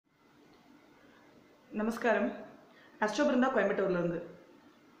நமஸ்காரம். அஸ்ட்ரோ பிருந்தா கோயம்புத்தூர்லேருந்து.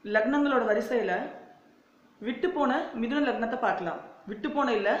 லக்னங்களோட வரிசையில் விட்டு போன மிதுன லக்னத்தை பார்க்கலாம். விட்டு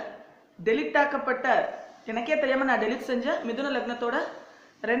போன இல்லை, டெலிட் ஆக்கப்பட்ட, எனக்கே தெரியாமல் நான் டெலிட் செஞ்ச மிதுன லக்னத்தோட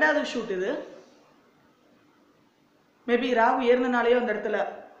ரெண்டாவது ஷூட் இது. மேபி ராகு ஏறினாலேயோ அந்த இடத்துல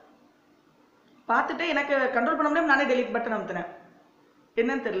பார்த்துட்டு எனக்கு கண்ட்ரோல் பண்ண முடியும், நானே டெலிட் பட்டன் அமுத்தினேன்,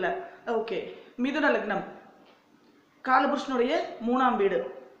 என்னன்னு தெரியல. ஓகே, மிதுன லக்னம் காலபுருஷனுடைய 3ஆம் வீடு,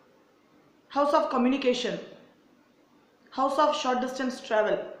 house of communication, house of short distance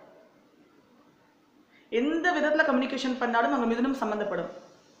travel. எந்த விதத்தில் கம்யூனிகேஷன் பண்ணாலும் அங்கே மிதுனம் சம்மந்தப்படும்.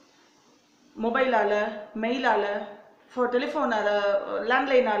 மொபைலால், மெயிலால், டெலிஃபோனால்,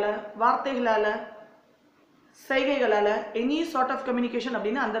 லேண்ட்லைனால், வார்த்தைகளால், செய்கைகளால், எனி சார்ட் ஆஃப் கம்யூனிகேஷன்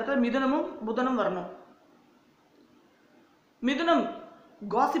அப்படின்னு அந்த இடத்துல மிதுனமும் புதனும் வரணும். மிதுனம்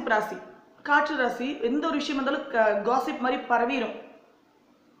காசிப் ராசி, காற்று ராசி. எந்த ஒரு விஷயம் வந்தாலும் காசிப் மாதிரி பரவிடும்.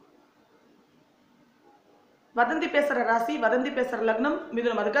 வதந்தி பேசுற ராசி, வதந்தி பேசுற லக்னம்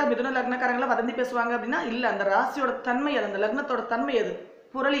மிதுனம். அதுக்காக மிதுன லக்னக்காரங்கள வதந்தி பேசுவாங்க அப்படின்னா இல்ல, அந்த ராசியோட தன்மை அது, அந்த லக்னத்தோட தன்மை அது.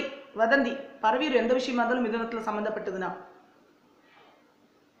 புரளி, வதந்தி பரவிடும் எந்த விஷயமா இருந்தாலும் மிதுனத்துல சம்பந்தப்பட்டதுன்னா.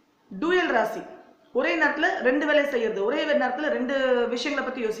 டூயல் ராசி, ஒரே நேரத்துல ரெண்டு வேலை செய்யறது, ஒரே நேரத்துல ரெண்டு விஷயங்களை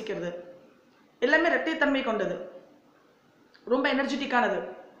பத்தி யோசிக்கிறது, எல்லாமே இரட்டை தன்மை கொண்டது, ரொம்ப எனர்ஜெட்டிக்கானது.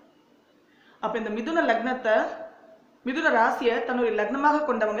 அப்ப இந்த மிதுன லக்னத்தை, மிதுன ராசியை தன்னுடைய லக்னமாக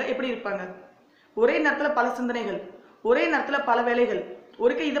கொண்டவங்க எப்படி இருப்பாங்க? ஒரே நேரத்தில் பல சிந்தனைகள், ஒரே நேரத்தில் பல வேலைகள்,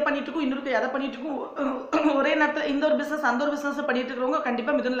 ஒரு கை இதை பண்ணிட்டு இருக்கும், இன்னொரு கை அதை பண்ணிட்டு இருக்கும், ஒரே நேரத்தில் இந்த ஒரு பிஸ்னஸ் அந்த ஒரு பிஸ்னஸ் பண்ணிட்டு இருக்கிறவங்க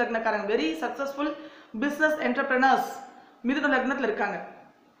கண்டிப்பாக மிதுன லக்னக்காரங்க. வெரி சக்ஸஸ்ஃபுல் பிஸ்னஸ் என்டர்பிரனர்ஸ் மிதுன லக்னத்தில் இருக்காங்க.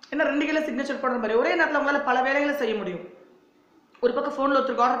 ஏன்னா ரெண்டு கையில் சிக்னேச்சர் போடுற மாதிரி ஒரே நேரத்தில் அவங்களால பல வேலைகளை செய்ய முடியும். ஒரு பக்கம் ஃபோனில்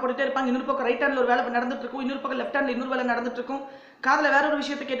ஒருத்தருக்கு ஆர்டர் போட்டுட்டே இருப்பாங்க, இன்னொரு பக்கம் ரைட் ஹேண்டில் ஒரு வேலை நடந்துட்டு இருக்கும், இன்னொரு பக்கம் லெஃப்ட் ஹேண்டில் இன்னொரு வேலை நடந்துட்டு இருக்கும், காதில் வேற ஒரு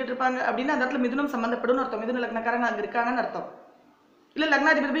விஷயத்தை கேட்டுட்டு இருப்பாங்க. அப்படின்னா அந்த இடத்துல மிதுனம் சம்மந்தப்படும் அர்த்தம். மிதுன லக்னக்காரங்க அங்கே இருக்காங்கன்னு அர்த்தம். இல்லை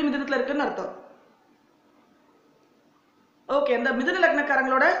லக்னாதிபதி போய் மிதுனத்தில் இருக்குன்னு அர்த்தம். ஓகே, இந்த மிதுன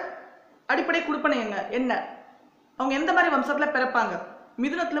லக்னக்காரங்களோட அடிப்படை குடுப்பனை என்ன? அவங்க எந்த மாதிரி வம்சத்துல பிறப்பாங்க?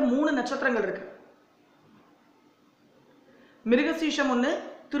 மிதுனத்துல 3 நட்சத்திரங்கள் இருக்கு. மிருகசீஷம் 1,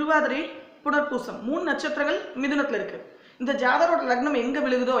 திருவாதிரை, புனர்பூசம், 3 நட்சத்திரங்கள் மிதுனத்துல இருக்கு. இந்த ஜாதகரோட லக்னம் எங்க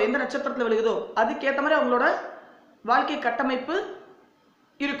விழுகுதோ, எந்த நட்சத்திரத்துல விழுகுதோ அதுக்கேற்ற மாதிரி அவங்களோட வாழ்க்கை கட்டமைப்பு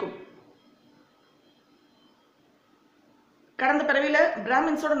இருக்கும். கடந்த பிறவியில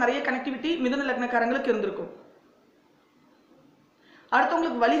பிராமின்ஸோட நிறைய கனெக்டிவிட்டி மிதுன லக்னக்காரங்களுக்கு இருந்திருக்கும்.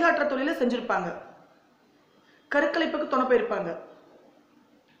 அடுத்தவங்களுக்கு வழிகாட்டுற தொழில செஞ்சிருப்பாங்க, கருக்கலைப்புக்கு துணை போயிருப்பாங்க,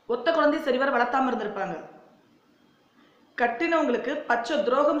 ஒத்த குழந்தை சரிவர வளர்த்தாம இருந்திருப்பாங்க, கட்டினவங்களுக்கு பச்சை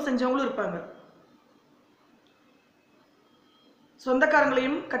துரோகம் செஞ்சவங்களும் இருப்பாங்க,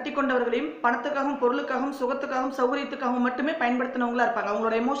 சொந்தக்காரங்களையும் கட்டி கொண்டவர்களையும் பணத்துக்காகவும் பொருளுக்காகவும் சுகத்துக்காகவும் சௌகரியத்துக்காகவும் மட்டுமே பயன்படுத்தினவங்களா இருப்பாங்க.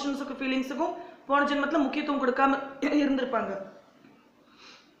 அவங்களோட எமோஷன்ஸுக்கும் ஃபீலிங்ஸுக்கும் போன ஜென்மத்தில் முக்கியத்துவம் கொடுக்காம இருந்திருப்பாங்க.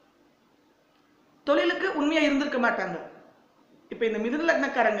 தொழிலுக்கு உண்மையா இருந்திருக்க மாட்டாங்க. இப்ப இந்த மிதுன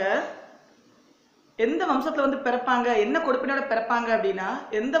லக்னக்காரங்க எந்த வம்சத்துல வந்து பிறப்பாங்க, என்ன கொடுப்பினோட பிறப்பாங்க அப்படின்னா,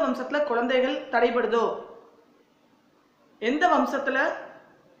 எந்த வம்சத்துல குழந்தைகள் தடைபடுதோ, எந்த வம்சத்துல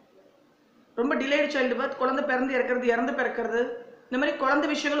ரொம்ப டிலேடு சைல்டு பர்த், குழந்தை பிறந்து இறக்கிறது, இறந்து பிறக்கிறது, இந்த மாதிரி குழந்தை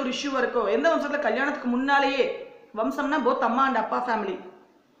விஷயங்கள் ஒரு இஷ்யூவா இருக்கோ, எந்த வம்சத்துல கல்யாணத்துக்கு முன்னாலேயே, வம்சம்னா போத் அம்மா அண்ட் அப்பா ஃபேமிலி,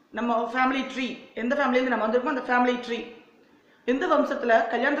 நம்ம ஃபேமிலி ட்ரீ, எந்த ஃபேமிலியிருந்து நம்ம வந்திருக்கோம் அந்த ஃபேமிலி ட்ரீ, எந்த வம்சத்துல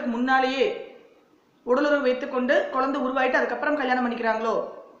கல்யாணத்துக்கு முன்னாலேயே உடலுறவு வைத்துக்கொண்டு குழந்தை உருவாயிட்டு அதுக்கப்புறம் கல்யாணம் பண்ணிக்கிறாங்களோ,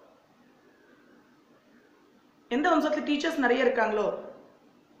 எந்த வம்சத்துல டீச்சர்ஸ் நிறைய இருக்காங்களோ,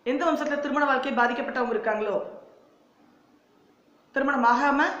 எந்த வம்சத்துல திருமண வாழ்க்கை பாதிக்கப்பட்டவங்க இருக்காங்களோ, திருமணம்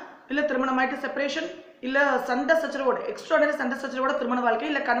ஆகாம இல்ல திருமணம் ஆயிட்டு செப்பரேஷன், இல்ல சண்டை சச்சரவோட, எக்ஸ்ட்ராடனரி சண்டை சச்சரவோட திருமண வாழ்க்கை,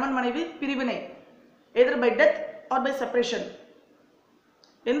 இல்ல கணவன் மனைவி பிரிவினை, எதர் by death R by separation,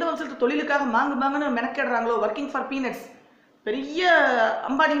 எந்த வம்சத்துல தொழிலுக்காக மாங்குன்னு மெனக்கேடுறாங்களோ, ஒர்க்கிங் ஃபார் பீனட்ஸ், பெரிய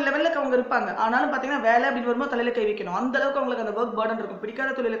அம்பானி லெவலில் அவங்க இருப்பாங்க, ஆனாலும் பார்த்தீங்கன்னா வேலை அப்படின்னு வரும்போது தலையில் கை வைக்கணும், அந்த அளவுக்கு அவங்களுக்கு அந்த ஒர்க் பர்டன் இருக்கும்.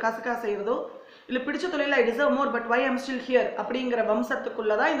 பிடிக்காத தொழில காசுக்காக செய்யறதோ, இல்லை பிடிச்ச தொழில I deserve more but why I am still here அப்படிங்கிற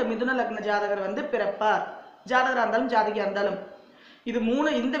வம்சத்துக்குள்ளதான் இந்த மிதுன லக்ன ஜாதகர் வந்து பிறப்பார். ஜாதகராக இருந்தாலும் ஜாதகியா இருந்தாலும் இது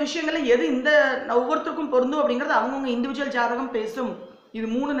 3 இந்த விஷயங்கள்ல எது இந்த ஒவ்வொருத்தருக்கும் பொருந்தும் அப்படிங்கிறது அவங்கவுங்க இண்டிவிஜுவல் ஜாதகம் பேசும். இது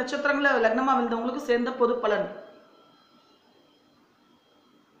 3 நட்சத்திரங்கள லக்னமா விழுந்தவங்களுக்கு சேர்ந்த பொது பலன்.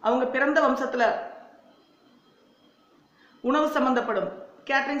 அவங்க பிறந்த வம்சத்துல உணவு சம்பந்தப்படும்,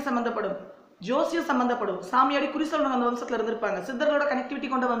 கேட்டரிங் சம்பந்தப்படும், ஜோசியம் சம்பந்தப்படும், சாமியாடி குறி சொல்லணும் அந்த வம்சத்துல இருந்திருப்பாங்க, சித்தர்களோட கனெக்டிவிட்டி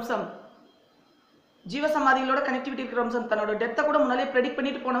கொண்ட வம்சம், ஜீவசமாதிகளோட கனெக்டிவிட்டி இருக்கிற வம்சம், தன்னோட டெத்தை கூட முன்னாலே ப்ரெடிக்ட்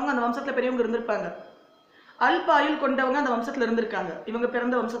பண்ணிட்டு போனவங்க அந்த வம்சத்துல பெரியவங்க இருந்திருப்பாங்க, அல்ப ஆயுள் கொண்டவங்க அந்த வம்சத்துல இருந்திருக்காங்க. இவங்க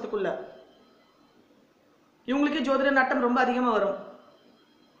பிறந்த வம்சத்துக்குள்ள இவங்களுக்கு ஜோதிட நாட்டம் ரொம்ப அதிகமா வரும்.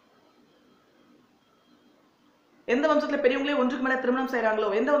 எந்த வம்சத்துல பெரியவங்களே ஒன்றுக்கு மேல திருமணம்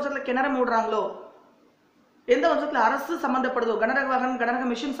செய்யறாங்களோ, எந்த வம்சத்துல கிணறு மூடுறாங்களோ, எந்த வம்சத்துல அரசு சம்பந்தப்படுதோ, கனரக வாகனம் கனரக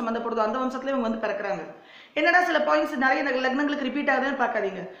மிஷின் சம்பந்தப்படுதோ அந்த வம்சத்துல இவங்க வந்து பிறக்கிறாங்க. என்னடா சில பாயிண்ட்ஸ் நிறைய லக்னங்களுக்கு ரிப்பீட் ஆகுதுன்னு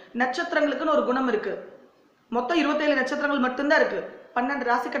பார்க்காதீங்க. நட்சத்திரங்களுக்குன்னு ஒரு குணம் இருக்கு. மொத்தம் 27 நட்சத்திரங்கள் மட்டும்தான் இருக்கு, 12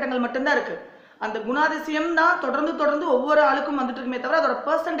 ராசி கட்டங்கள் மட்டும்தான் இருக்கு. அந்த குணாதிசயம் தான் தொடர்ந்து தொடர்ந்து ஒவ்வொரு ஆளுக்கும் வந்துட்டு இருக்குமே தவிர அதோட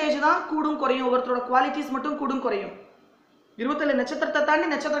பெர்சன்டேஜ் தான் கூடும் குறையும். ஒவ்வொருத்தரோட குவாலிட்டிஸ் மட்டும் கூடும் குறையும். 27 நட்சத்திரத்தை தாண்டி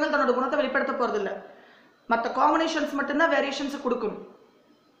நட்சத்திரங்கள் தன்னோட குணத்தை வெளிப்படுத்த போறது இல்லை. மற்ற காம்பினேஷன்ஸ் மட்டும்தான் வேரியேஷன்ஸ் கொடுக்கும்.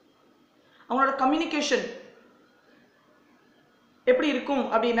 அவங்களோட கம்யூனிகேஷன் எப்படி இருக்கும்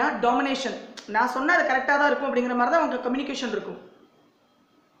அப்படின்னா டாமினேஷன். நான் சொன்னா அது கரெக்டாக தான் இருக்கும் அப்படிங்கிற மாதிரி தான் அவங்க கம்யூனிகேஷன் இருக்கும்.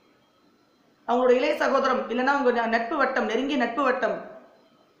 அவங்களோட இளைய சகோதரம் இல்லைன்னா அவங்க நட்பு வட்டம், நெருங்கிய நட்பு வட்டம்,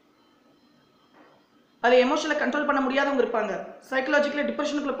 அதில் எமோஷனலை கண்ட்ரோல் பண்ண முடியாதவங்க இருப்பாங்க. சைக்கலாஜிக்கலி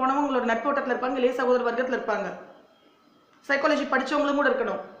டிப்ரெஷனுக்குள்ள போனவங்க உங்களோட நட்பு வட்டத்தில் இருப்பாங்க, இளைய சகோதர வர்க்கத்தில் இருப்பாங்க. சைக்காலஜி படிச்சவங்களும் கூட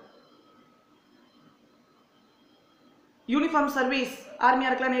இருக்கணும். யூனிஃபார்ம் சர்வீஸ், ஆர்மியா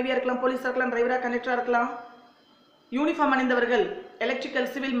இருக்கலாம், நேவியா இருக்கலாம், போலீஸா இருக்கலாம், டிரைவரா கண்டக்டரா இருக்கலாம். யூனிஃபார்ம் அணிந்தவர்கள்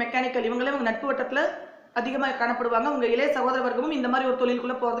எலக்ட்ரிக்கல், சிவில், மெக்கானிக்கல் இவங்களே உங்க நட்பு வட்டத்தில் அதிகமாக காணப்படுவாங்க. உங்க இளைய சகோதர வர்க்கமும் இந்த மாதிரி ஒரு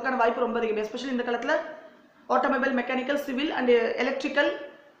தொழிலுக்குள்ள போறதுக்கான வாய்ப்பு ரொம்ப அதிகம். எஸ்பெஷலி இந்த காலத்தில் automobile, mechanical, civil and electrical,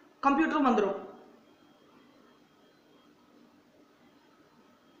 கம்ப்யூட்டரும் வந்துடும்.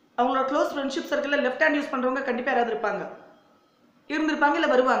 அவங்களோட க்ளோஸ் ஃப்ரெண்ட்ஷிப் சர்க்கிளில் லெஃப்ட் ஹேண்ட் யூஸ் பண்றவங்க கண்டிப்பாக யாராவது இருப்பாங்க, இருந்திருப்பாங்க,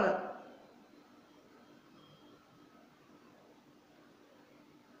 இல்லை வருவாங்க.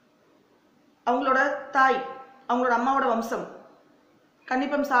 அவங்களோட தாய், அவங்களோட அம்மாவோட வம்சம்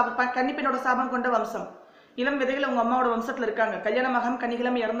கன்னிப்பெண்ணோட சாபம் கொண்ட வம்சம். இளம் விதைகள் அவங்க அம்மாவோட வம்சத்தில் இருக்காங்க. கல்யாணமகம்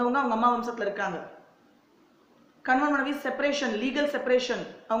கன்னிகிழமை இறந்தவங்க அவங்க அம்மா வம்சத்தில் இருக்காங்க. கணவன் மனைவி செப்பரேஷன், லீகல் செப்பரேஷன்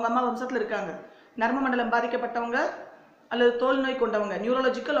அவங்க அம்மா வம்சத்தில் இருக்காங்க. நரம்பு மண்டலம் பாதிக்கப்பட்டவங்க அல்லது தோல் நோய் கொண்டவங்க,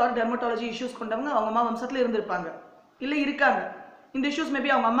 நியூரலாஜிக்கல் ஆர் டெர்மட்டாலஜி இஷ்யூஸ் கொண்டவங்க அவங்க அம்மா வம்சத்தில் இருந்திருப்பாங்க, இல்லை இருக்காங்க. இந்த இஷ்யூஸ் மேபி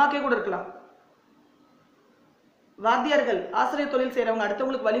அவங்க அம்மாக்கே கூட இருக்கலாம். வாத்தியார்கள், ஆசிரியர் தொழில் செய்யறவங்க,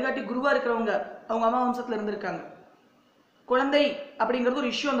 அடுத்தவங்களுக்கு வழிகாட்டி குருவா இருக்கிறவங்க அவங்க அம்மா வம்சத்துல இருந்திருக்காங்க. குழந்தை அப்படிங்கிறது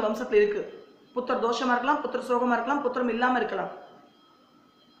ஒரு இஷ்யூ அந்த வம்சத்துல இருக்கு. புத்திர தோஷமா இருக்கலாம், புத்திர சோகமா இருக்கலாம், புத்திரம் இல்லாம இருக்கலாம்.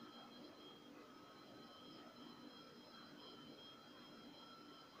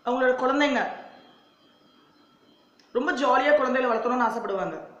 அவங்களோட குழந்தைங்க ரொம்ப ஜாலியா குழந்தைகளை வளர்த்தணும்னு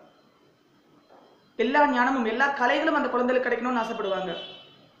ஆசைப்படுவாங்க. எல்லா ஞானமும் எல்லா கலைகளும் அந்த குழந்தைகளுக்கு கிடைக்கணும்னு ஆசைப்படுவாங்க.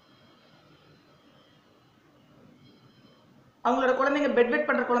 அவங்களோட குழந்தைங்க பெட்வெட்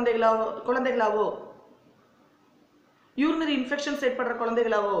பண்ற குழந்தைகளாவோ, யூரினரி இன்ஃபெக்ஷன்ஸ் ஏற்படுற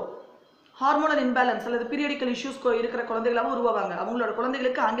குழந்தைகளாவோ, ஹார்மோனல் இன்பேலன்ஸ் அல்லது பீரியடிக்கல் இஷ்யூஸ் இருக்கிற குழந்தைகளாவோ உருவாவாங்க. அவங்களோட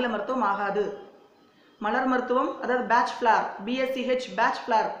குழந்தைகளுக்கு ஆங்கில மருத்துவம் ஆகாது. மலர் மருத்துவம், அதாவது batch flower, BSCH batch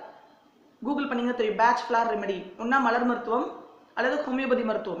flower, Google பண்ணீங்க தெரியும். பேட்ச் ஃபிளார் ரெமெடி, ஒன்னா மலர் மருத்துவம் அல்லது ஹோமியோபதி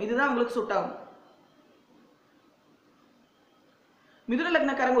மருத்துவம், இதுதான் உங்களுக்கு சூட் ஆகும். மிதுன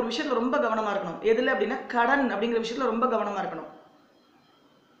லக்னக்காரங்க ஒரு விஷயத்துல ரொம்ப கவனமா இருக்கணும். எதுல அப்படின்னா கடன் அப்படிங்கிற விஷயத்துல ரொம்ப கவனமா இருக்கணும்.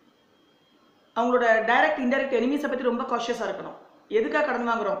 அவங்களோட டைரக்ட் இன்டைரக்ட் எனிமீஸை பத்தி ரொம்ப காஷியஸா இருக்கணும். எதுக்காக கடன்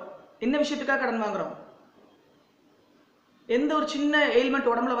வாங்குறோம், என்ன விஷயத்துக்காக கடன் வாங்குறோம், எந்த ஒரு சின்ன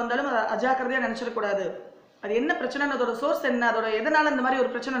எயில்மெண்ட் உடம்புல வந்தாலும் அதை அஜாக்கிரதையா நினைச்சிடக்கூடாது. அது என்ன பிரச்சனை, அதோட சோர்ஸ் என்ன, அதோட எதனால இந்த மாதிரி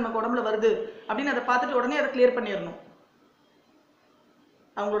ஒரு பிரச்சனை நமக்கு உடம்புல வருது அப்படின்னு அதை பார்த்துட்டு உடனே அதை கிளியர் பண்ணிடணும்.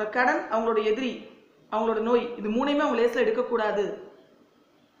 அவங்களோட கடன், அவங்களோட எதிரி, அவங்களோட நோய், இது மூணையுமே அவங்க லேஸ்ல எடுக்கக்கூடாது.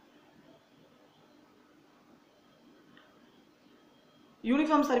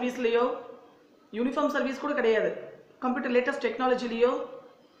 யூனிஃபார்ம் சர்வீஸ்லையோ, யூனிஃபார்ம் சர்வீஸ் கூட கிடையாது, கம்ப்யூட்டர் லேட்டஸ்ட் டெக்னாலஜிலையோ,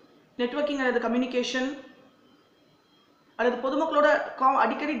 நெட்வொர்க்கிங் அல்லது கம்யூனிகேஷன் அல்லது பொதுமக்களோட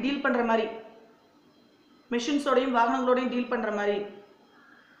அடிக்கடி டீல் பண்ற மாதிரி, மெஷின்ஸோடையும் வாகனங்களோடையும் டீல் பண்ற மாதிரி,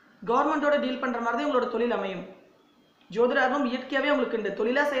 கவர்மெண்டோட டீல் பண்ற மாதிரி தான் உங்களோட தொழில் அமையும். ஜோதிடார்வம் இயற்கையாகவே உங்களுக்கு இந்த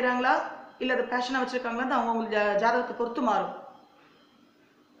தொழிலா செய்யறாங்களா இல்லை அதை பேஷனாக வச்சிருக்காங்களா அவங்க ஜாதகத்தை பொறுத்து மாறும்.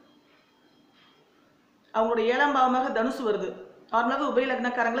 அவங்களோட 7ஆம் பாவமாக தனுசு வருது. நார்மலாக உபய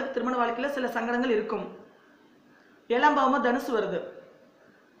லக்னக்காரங்களுக்கு திருமண வாழ்க்கையில் சில சங்கடங்கள் இருக்கும். 7ஆம் பாவமாக தனுசு வருது.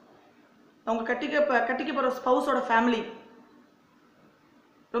 அவங்க கட்டிக்க போகிற ஸ்பவுஸோட ஃபேமிலி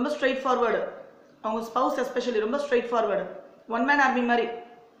ரொம்ப ஸ்ட்ரெயிட் ஃபார்வர்டு. அவங்க ஸ்பவுஸ் எஸ்பெஷலி ரொம்ப straight forward, one man army மாதிரி.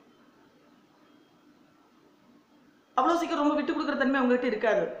 அவ்வளோ சீக்கிரம் ரொம்ப விட்டு கொடுக்குற தன்மை அவங்ககிட்ட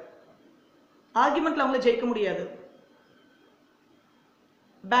இருக்காது. ஆர்குமெண்ட்ல அவங்கள ஜெயிக்க முடியாது.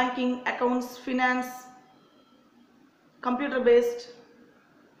 Banking, accounts, finance, computer based,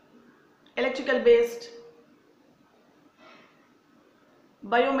 electrical paste,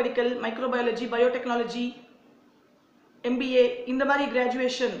 biomedical, microbiology, biotechnology, MBA இந்த மாதிரி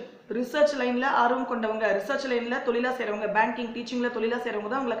கிராஜுவேஷன், ரிசர்ச் லைன்ல ஆர்வம் கொண்டவங்க, ரிசர்ச் லைன்ல தொழிலா செய்றவங்க, பேங்கிங், டீச்சிங்ல தொழிலா செய்றவங்க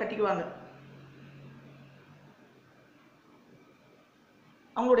தான் அவங்கள கட்டிக்குவாங்க.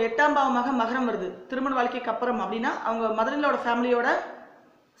 அவங்களோட 8ஆம் பாவமாக மகரம் வருது. திருமண வாழ்க்கைக்கு அப்புறம் அப்படின்னா அவங்க மதனிலோட ஃபேமிலியோட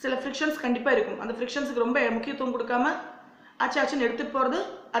சில ஃப்ரிக்ஷன்ஸ் கண்டிப்பாக இருக்கும். அந்த ஃப்ரிக்ஷன்ஸுக்கு ரொம்ப முக்கியத்துவம் கொடுக்காம ஆச்சுன்னு எடுத்துட்டு போகிறது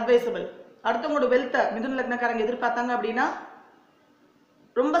அட்வைசபிள். அடுத்தவங்களோட வெல்த்தை மிதுன லக்னக்காரங்க எதிர்பார்த்தாங்க அப்படின்னா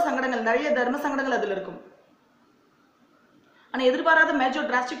ரொம்ப சங்கடங்கள், நிறைய தர்ம சங்கடங்கள் அதில் இருக்கும். ஆனால் எதிர்பாராத மேஜர்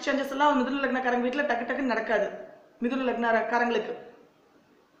டிராஸ்டிக் சேஞ்சஸ் எல்லாம் மிதுன லக்னக்காரங்க வீட்டில் டக்கு டக்குன்னு நடக்காது. மிதுன லக்னக்காரங்களுக்கு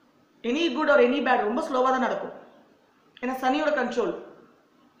any good or any bad ரொம்ப ஸ்லோவாக தான் நடக்கும். ஏன்னா சனியோட கண்ட்ரோல்.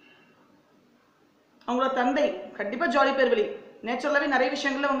 அவங்களோட தந்தை கண்டிப்பாக ஜாலி பேர்வழி, நேச்சுரலாகவே நிறைய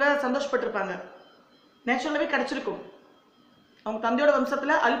விஷயங்கள்ல அவங்க சந்தோஷப்பட்டிருப்பாங்க, நேச்சுரலாகவே கிடைச்சிருக்கும். அவங்க தந்தையோட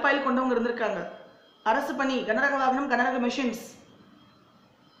வம்சத்தில் அல்பாயில் கொண்டவங்க இருந்திருக்காங்க. அரசு பணி, கனரக வாகனம், கனரக மெஷின்ஸ்,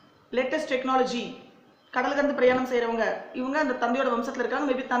 லேட்டஸ்ட் டெக்னாலஜி, கடல் கடந்து பிரயாணம் செய்கிறவங்க இவங்க அந்த தந்தையோட வம்சத்தில் இருக்காங்க.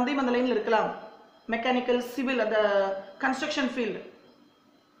 மேபி தந்தையும் அந்த லைனில் இருக்கலாம். மெக்கானிக்கல், சிவில், அந்த கன்ஸ்ட்ரக்ஷன் ஃபீல்டு,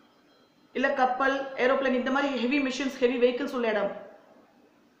 இல்லை கப்பல், ஏரோப்ளேன், இந்த மாதிரி ஹெவி மிஷின்ஸ், ஹெவி வெஹிக்கிள்ஸ் உள்ள இடம்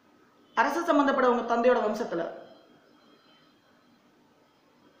அரசு சம்பந்தப்படவங்க தந்தையோட வம்சத்தில்.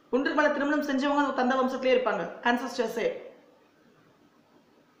 ஒன்றுக்கு மேலே திருமணம் செஞ்சவங்க அந்த தந்தை வம்சத்திலே இருப்பாங்க, ஆன்சஸ்டர்ஸே.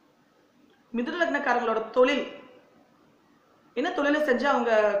 மிதுன லக்னக்காரங்களோட தொழில் என்ன தொழிலை செஞ்சால்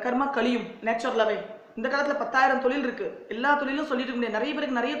அவங்க கர்மா கழியும் நேச்சுரலாகவே. இந்த காலத்தில் 10,000 தொழில் இருக்கு, எல்லா தொழிலும் சொல்லிட்டு முடியாது. நிறைய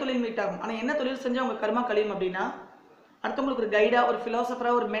பேருக்கு நிறைய தொழில் மீட் ஆகும். ஆனால் என்ன தொழில் செஞ்சால் அவங்க கர்மா கழியும் அப்படின்னா, அடுத்தவங்களுக்கு ஒரு கைடா, ஒரு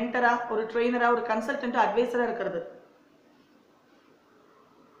பிலாசபரா, ஒரு மென்டரா, ஒரு ட்ரெயினரா, ஒரு கன்சல்டன்ட், அட்வைசரா இருக்கிறது.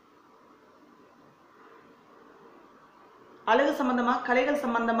 அழகு சம்பந்தமா, கலைகள்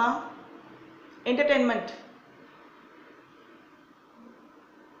சம்பந்தமா, என்டர்டெயின்மெண்ட்,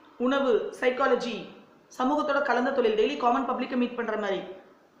 உணவு, சைக்காலஜி, சமூகத்தோட கலந்த தொழில், டெய்லி காமன் பப்ளிக்கை மீட் பண்ற மாதிரி.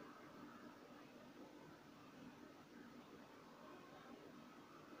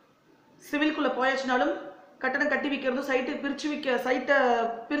 சிவில்குள்ள போயாச்சுனாலும் கட்டணம் கட்டி விற்கிறதோ, சைட்டை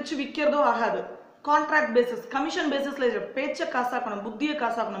பிரிச்சு விற்கிறதோ ஆகாது. கான்ட்ராக்ட் பேசிஸ், கமிஷன் பேசிஸ்ல பேச்சை காசாக்கணும், புத்தியை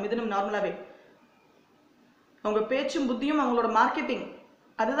காசாக்கணும். இது நார்மலாவே அவங்க பேச்சும் புத்தியும் அவங்களோட மார்க்கெட்டிங்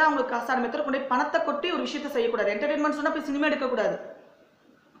அதுதான் அவங்களுக்கு காசான மெத்தட். கொண்டு பணத்தை கொட்டி ஒரு விஷயத்தை செய்யக்கூடாது. என்டர்டெயின்மெண்ட் சொன்னா போய் சினிமா எடுக்கக்கூடாது.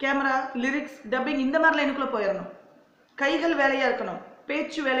 கேமரா, லிரிக்ஸ், டப்பிங் இந்த மாதிரி லைனுக்குள்ள போயிடணும். கைகள் வேலையா இருக்கணும்,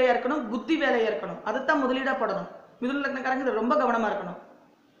 பேச்சு வேலையா இருக்கணும், புத்தி வேலையா இருக்கணும். அதுதான் முதலீடா போடணும். மிதுன லக்னக்காரங்க இதில் ரொம்ப கவனமா இருக்கணும்.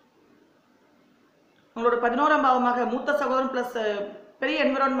 உங்களோட 11ஆம் பாவமாக மூத்த சகோதரன் பிளஸ் பெரிய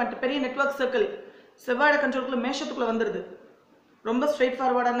என்விரான்மெண்ட், பெரிய நெட்வொர்க் சர்க்கிள் செவ்வாயோட கண்ட்ரோலுக்குள்ள மேஷத்துக்குள்ள வந்துருது. ரொம்ப ஸ்ட்ரெயிட்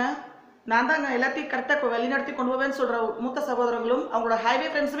ஃபார்வர்டான, நான் தான் எல்லாத்தையும் கரெக்டாக வழிநடத்தி கொண்டு போவேன்னு சொல்ற மூத்த சகோதரங்களும் அவங்களோட ஹைவே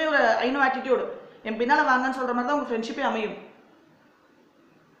ஃப்ரெண்ட்ஸுமே ஒரு ஐநோ ஆட்டிடியூட், என் பின்னால் வாங்கன்னு சொல்ற மாதிரி தான் உங்க ஃப்ரெண்ட்ஷிப்பே அமையும்.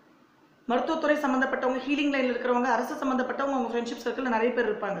 மருத்துவத்துறை சம்மந்தப்பட்டவங்க, ஹீலிங் லைனில் இருக்கிறவங்க, அரசு சம்மந்தப்பட்டவங்க உங்க ஃப்ரெண்ட்ஷிப் சர்க்கிளில் நிறைய பேர்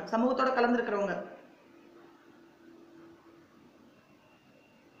இருப்பாங்க. சமூகத்தோட கலந்துருக்கிறவங்க,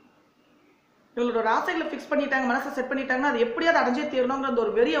 இவங்களோட ஆசைகளை ஃபிக்ஸ் பண்ணிட்டாங்க, மனசை செட் பண்ணிட்டாங்கன்னா அது எப்படியாவது அடைஞ்சே தீரணுங்கிற அந்த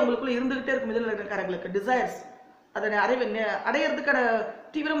ஒரு வெறி அவங்களுக்குள்ள இருந்துகிட்டே இருக்கும். மிதுன லக்னக்காரங்களுக்கு டிசைர்ஸ், அதை அடையிறதுக்கான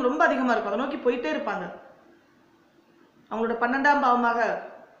தீவிரம் ரொம்ப அதிகமாக இருக்கும். அதை நோக்கி போயிட்டே இருப்பாங்க. அவங்களோட 12ஆம் பாவமாக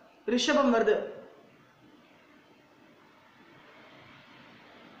ரிஷபம் வருது.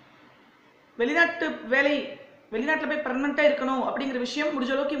 வெளிநாட்டு வேலை, வெளிநாட்டில் போய் பர்மனெண்ட்டாக இருக்கணும் அப்படிங்கிற விஷயம்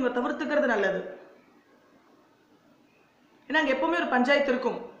முடிஞ்ச அளவுக்கு இவங்க தவிர்த்துக்கிறது நல்லது. ஏன்னா அங்கே எப்பவுமே ஒரு பஞ்சாயத்து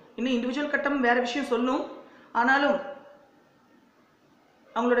இருக்கும். இன்னும் இண்டிவிஜுவல் கட்டம் வேற விஷயம் சொல்லணும். ஆனாலும்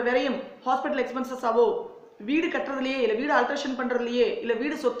அவங்களோட விரையும் ஹாஸ்பிட்டல் எக்ஸ்பென்சஸ் ஆவோ, வீடு கட்டுறதுலையே, இல்லை வீடு ஆல்ட்ரேஷன் பண்ணுறதுலையே, இல்லை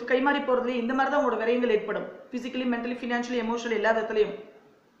வீடு சொத்து கைமாறி போகிறதுலையே, இந்த மாதிரி தான் அவங்களோட விரயங்கள் ஏற்படும். ஃபிசிக்கலி, மென்டலி, ஃபினான்ஷியலி, எமோஷனலி எல்லா விதத்துலையும்.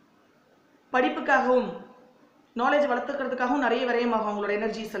 படிப்புக்காகவும் நாலேஜ் வளர்த்துக்கிறதுக்காகவும் நிறைய விரயமாகும் அவங்களோட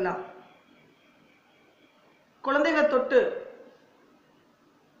எனர்ஜிஸ் எல்லாம். குழந்தைகளை தொட்டு,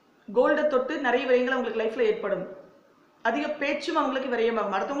 கோல்டை தொட்டு நிறைய விரயங்கள் அவங்களுக்கு லைஃப்ல ஏற்படும். அதிக பேச்சும் அவங்களுக்கு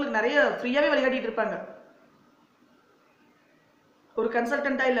விரயமாகும். அடுத்தவங்களுக்கு நிறைய ஃப்ரீயாவே வழிகாட்டிட்டு இருப்பாங்க. ஒரு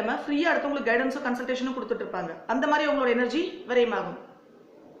கன்சல்டண்டா இல்லாம ஃப்ரீயா அடுத்தவங்களுக்கு கைடன்ஸும் கன்சல்டேஷனும் கொடுத்துட்டு இருப்பாங்க. அந்த மாதிரி அவங்களோட எனர்ஜி விரயமாகும்.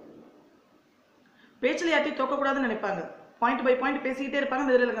 பேச்சில் யார்ட்டையும் தோக்கக்கூடாதுன்னு நினைப்பாங்க. பாயிண்ட் பை பாயிண்ட் பேசிக்கிட்டே இருப்பாங்க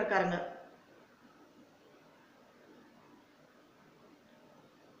மிதுன லக்னக்காரங்க.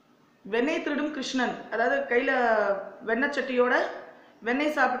 வெண்ணெய் திருடும் கிருஷ்ணன், அதாவது கையில வெண்ணெய் சட்டியோட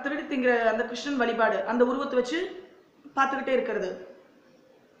வெண்ணெய் சாப்பிட்டு திருடி திங்கிற அந்த கிருஷ்ணன் வழிபாடு, அந்த உருவத்தை வச்சு பார்த்துக்கிட்டே இருக்கிறது.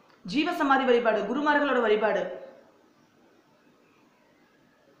 ஜீவசமாதி வழிபாடு, குருமார்களோட வழிபாடு,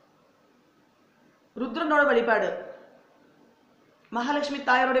 ருத்ரனோட வழிபாடு, மகாலட்சுமி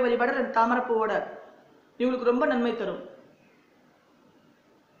தாயாரோட வழிபாடு, 2 தாமரப்பூவோட இவங்களுக்கு ரொம்ப நன்மை தரும்.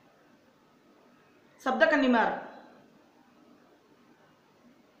 சப்த கன்னிமார்,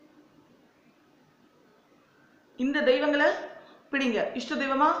 இந்த தெய்வங்களை பிடிங்க. இஷ்ட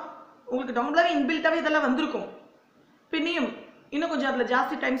தெய்வமா உங்களுக்கு நார்மலாவே இன்பில்ட்டாவே இதெல்லாம் வந்திருக்கும். பின்னியும் இன்னும் கொஞ்சம் அதில்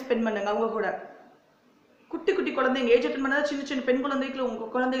ஜாஸ்தி டைம் ஸ்பெண்ட் பண்ணுங்க அவங்க கூட. குட்டி குட்டி குழந்தைங்க, ஏஜ் அட்டன் பண்ணாத சின்ன சின்ன பெண் குழந்தைகளுக்கு, உங்க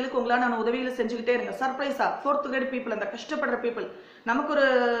குழந்தைகளுக்கு உங்களால் நான் உதவிகளை செஞ்சுக்கிட்டே இருங்க. சர்ப்ரைஸா 4th grade பீப்புள், அந்த கஷ்டப்படுற பீப்புள், நமக்கு ஒரு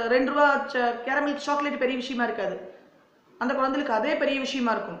 2 ரூபா கேரமல் சாக்லேட் பெரிய விஷயமா இருக்காது, அந்த குழந்தைகளுக்கு அதே பெரிய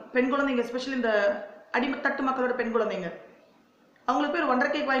விஷயமா இருக்கும். பெண் குழந்தைங்க, எஸ்பெஷலி இந்த அடிமத்தட்டு மக்களோட பெண் குழந்தைங்க, அவங்களுக்கு போய் ஒரு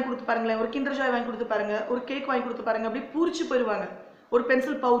வண்டர் கேக் வாங்கி கொடுத்து பாருங்களேன், ஒரு கிண்டர் ஜாய் வாங்கி கொடுத்து பாருங்க, ஒரு கேக் வாங்கி கொடுத்து பாருங்க, அப்படியே பூரிச்சு போயிடுவாங்க. ஒரு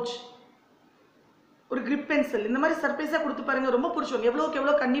பென்சில் பவுச், ஒரு கிரிப் பென்சில், இந்த மாதிரி சர்ப்ரைஸாக கொடுத்து பாருங்க, ரொம்ப பிடிச்சிடும். எவ்வளோக்கு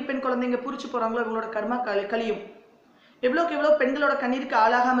எவ்வளோ கன்னி பெண் குழந்தைங்க பூரிச்சு போகிறாங்களோ இவங்களோட கர்மா கழியும். எவ்வளோக்கு எவ்வளோ பெண்களோட கண்ணீருக்கு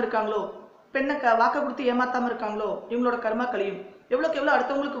ஆளாகாமல் இருக்காங்களோ, பெண்ணை வாக்க கொடுத்து ஏமாத்தாமல் இருக்காங்களோ இவங்களோட கர்மா கழியும். எவ்வளோக்கு எவ்வளோ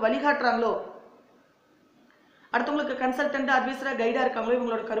அடுத்தவங்களுக்கு வழிகாட்டுறாங்களோ, அடுத்தவங்களுக்கு கன்சல்டன்ட் அட்வைசரா கைடா இருக்காங்களோ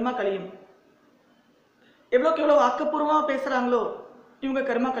இவங்களோட கர்மா கழியும். எவ்வளோக்கு எவ்வளோ ஆக்கப்பூர்வமாக பேசுகிறாங்களோ இவங்க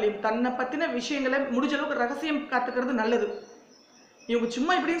கர்மா கழியும். தன்னை பற்றின விஷயங்களை முடிஞ்ச அளவுக்கு ரகசியம் காத்துக்கிறது நல்லது. இவங்க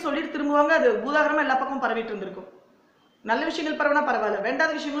சும்மா இப்படின்னு சொல்லிட்டு திரும்புவாங்க, அது பூதாகரமாக எல்லா பக்கமும் பரவிட்டு இருந்திருக்கும். நல்ல விஷயங்கள் பரவனா பரவாயில்ல,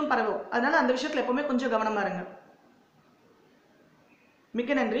 வேண்டாத விஷயங்களும் பரவும். அதனால அந்த விஷயத்தில் எப்பவுமே கொஞ்சம் கவனமாக இருங்க.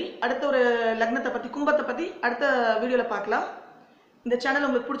 மிக்க நன்றி. அடுத்த ஒரு லக்னத்தை பற்றி, கும்பத்தை பற்றி அடுத்த வீடியோவில் பார்க்கலாம். இந்த சேனல்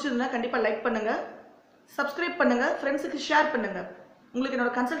உங்களுக்கு பிடிச்சதுன்னா கண்டிப்பாக லைக் பண்ணுங்கள், சப்ஸ்கிரைப் பண்ணுங்கள், ஃப்ரெண்ட்ஸுக்கு ஷேர் பண்ணுங்கள். உங்களுக்கு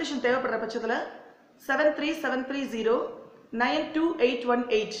என்னோட கன்சல்டேஷன் தேவைப்படுற பட்சத்தில்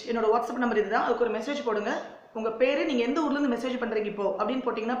 7373092818 என்னோட வாட்ஸ்அப் நம்பர் இதுதான். அதுக்கு ஒரு மெசேஜ் போடுங்க. உங்கள் பேர், நீங்கள் எந்த ஊர்லேருந்து மெசேஜ் பண்ணுறீங்க இப்போ அப்படின்னு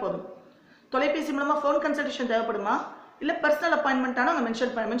போட்டிங்கன்னா போதும். தொலைபேசி மூலமாக ஃபோன் கன்சல்டேஷன் தேவைப்படுமா, இல்லை பர்சனல் அப்பாயின்மெண்ட்டான அவங்க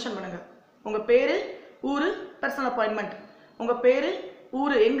மென்ஷன் பண்ணுங்கள். உங்கள் பேர், ஊர், பர்சனல் அப்பாயின்மெண்ட், உங்கள் பேர்,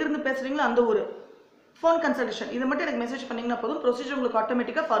 ஊர், எங்கேருந்து பேசுகிறீங்களோ அந்த ஊர், ஃபோன் கன்சல்டேஷன், இதை மட்டும் எனக்கு மெசேஜ் பண்ணிங்கன்னா போதும். ப்ரொசீஜர் உங்களுக்கு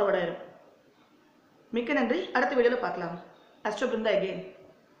ஆட்டோமேட்டிக்காக ஃபார்வர்ட் ஆயிடும். மிக்க நன்றி. அடுத்த வீடியோவில் பார்க்கலாம். Astro Brinda again.